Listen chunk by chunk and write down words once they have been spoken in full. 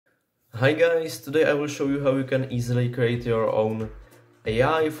Hi guys, today I will show you how you can easily create your own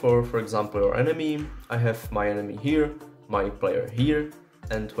AI for example your enemy. I have my enemy here, my player here,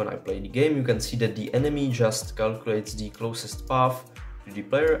 and when I play the game you can see that the enemy just calculates the closest path to the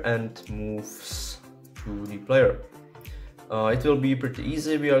player and moves to the player. It will be pretty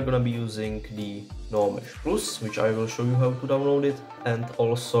easy. We are gonna be using the NavMesh Plus, which I will show you how to download it, and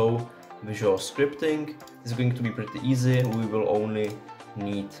also visual scripting. It's going to be pretty easy. We will only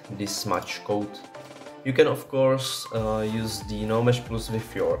need this much code. You can of course use the NavMesh Plus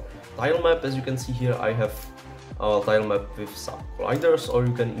with your tile map. As you can see here, I have a tile map with some colliders, or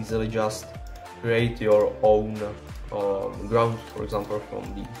you can easily just create your own ground, for example from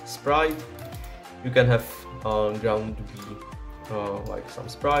the sprite. You can have ground be like some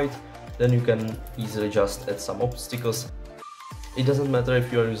sprite, then you can easily just add some obstacles. It doesn't matter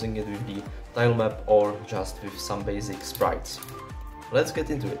if you are using it with the tile map or just with some basic sprites. Let's get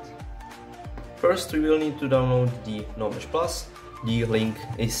into it. First we will need to download the NavMesh Plus. The link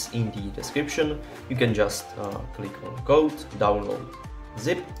is in the description. You can just click on code, download,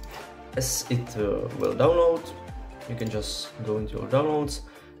 zip. As it will download, you can just go into your downloads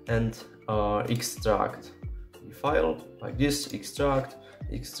and extract the file like this, extract,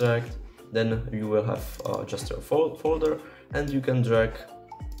 then you will have just your folder, and you can drag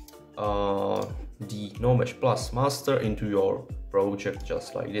the NavMesh Plus master into your project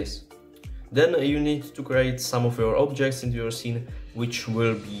just like this. Then you need to create some of your objects into your scene, which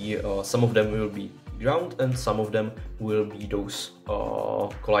will be, some of them will be ground and some of them will be those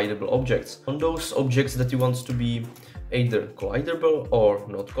collidable objects. On those objects that you want to be either collidable or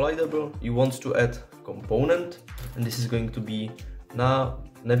not collidable, you want to add component, and this is going to be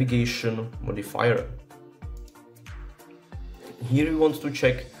navigation modifier. Here you want to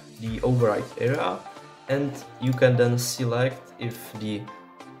check the override area, and you can then select if the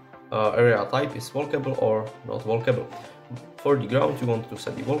area type is walkable or not walkable. For the ground you want to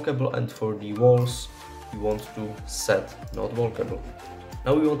set the walkable, and for the walls you want to set not walkable.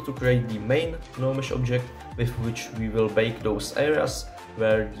 Now we want to create the main NavMesh object with which we will bake those areas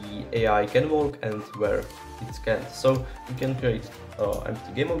where the AI can walk and where it can't. So you can create an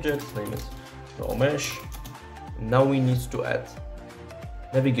empty game object, name it NavMesh. Now we need to add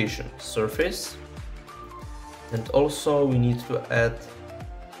navigation surface, and also we need to add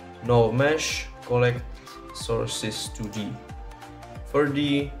NavMesh collect sources 2D. For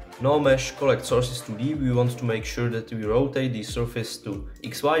the NavMesh collect sources 2D, we want to make sure that we rotate the surface to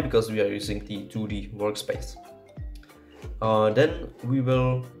XY because we are using the 2D workspace. Then we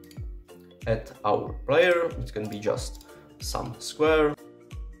will add our player. It can be just some square.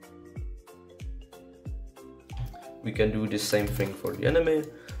 We can do the same thing for the enemy.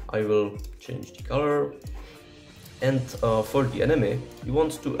 I will change the color. And for the enemy, you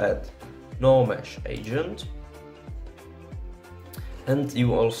want to add NavMesh agent. And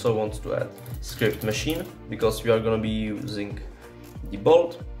you also want to add script machine, because we are going to be using the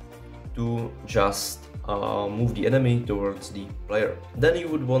bolt to just move the enemy towards the player. Then you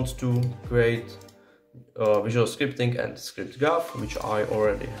would want to create visual scripting and script graph, which I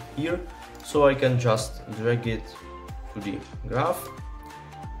already have here. So I can just drag it to the graph,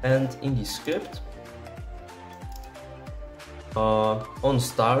 and in the script on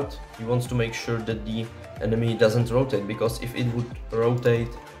start you want to make sure that the enemy doesn't rotate, because if it would rotate,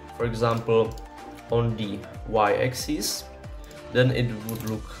 for example on the y-axis, then it would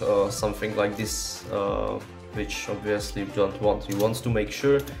look something like this, which obviously you don't want. You want to make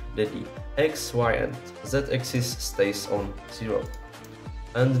sure that the x, y and z axis stays on 0.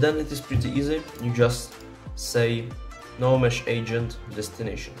 And then it is pretty easy. You just say NavMesh agent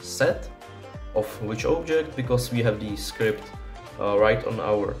destination set of which object. Because we have the script right on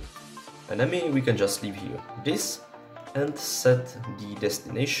our enemy, we can just leave here this and set the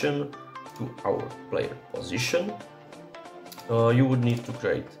destination to our player position. You would need to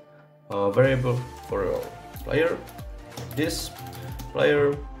create a variable for your player. This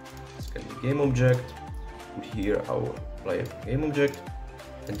player, this can be game object, put here our player game object,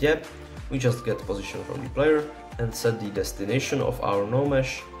 and yep, we just get position from the player and set the destination of our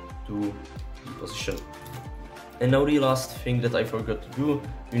NavMesh to the position. And now the last thing that I forgot to do,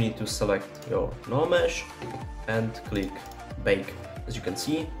 you need to select your NavMesh and click bake. As you can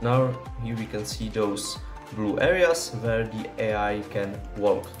see, now here we can see those blue areas where the AI can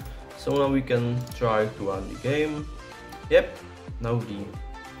walk. So now we can try to run the game. Yep, now the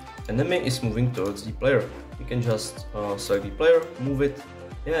enemy is moving towards the player. You can just select the player, move it,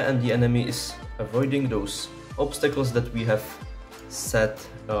 yeah, and the enemy is avoiding those obstacles that we have set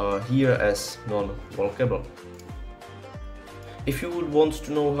here as non-walkable. If you would want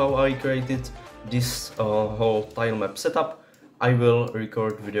to know how I created this whole tile map setup, I will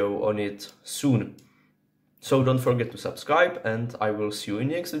record video on it soon. So don't forget to subscribe, and I will see you in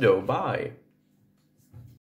the next video. Bye!